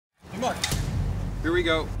Come on. Here we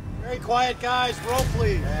go. Very quiet, guys. Roll,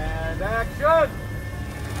 please. And action!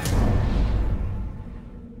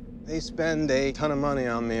 They spend a ton of money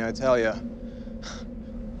on me, I tell you.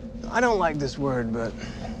 I don't like this word, but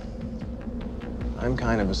I'm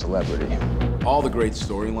kind of a celebrity. All the great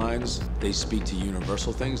storylines, they speak to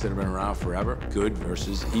universal things that have been around forever. Good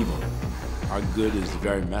versus evil. Our good is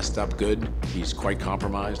very messed up good. He's quite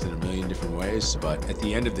compromised in a million different ways. But at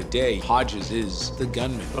the end of the day, Hodges is the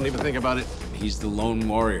gunman. Don't even think about it. He's the lone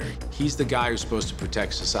warrior. He's the guy who's supposed to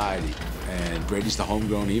protect society. And Brady's the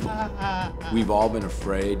homegrown evil. We've all been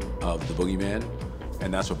afraid of the boogeyman,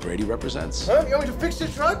 and that's what Brady represents. Huh? You want me to fix your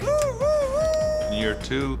truck? In year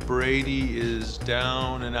 2, Brady is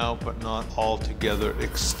down and out, but not altogether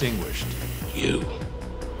extinguished. You're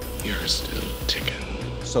still ticking.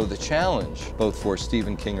 So the challenge, both for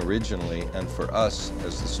Stephen King originally and for us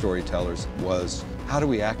as the storytellers, was how do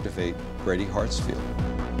we activate Brady Hartsfield?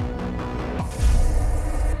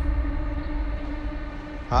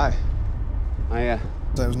 Hi. Hiya.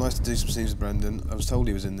 So it was nice to do some scenes with Brendan. I was told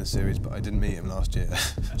he was in this series, but I didn't meet him last year.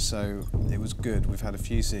 So it was good. We've had a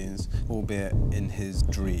few scenes, albeit in his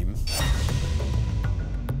dream.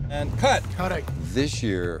 And cut. Cutting. This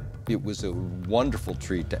year, it was a wonderful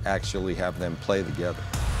treat to actually have them play together.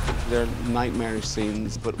 They're nightmarish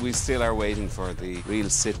scenes, but we still are waiting for the real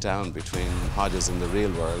sit-down between Hodges in the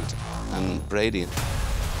real world and Brady.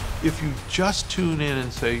 If you just tune in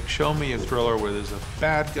and say, show me a thriller where there's a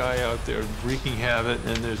bad guy out there wreaking havoc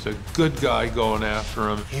and there's a good guy going after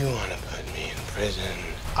him, You want to put me in prison.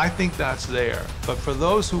 I think that's there. But for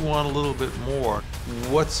those who want a little bit more,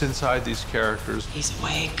 what's inside these characters? He's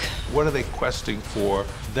awake. What are they questing for?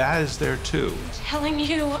 That is there too. Telling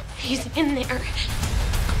you, he's in there.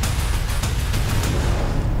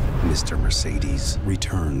 Mr. Mercedes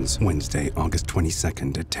returns Wednesday, August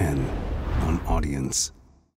 22nd at 10 on Audience.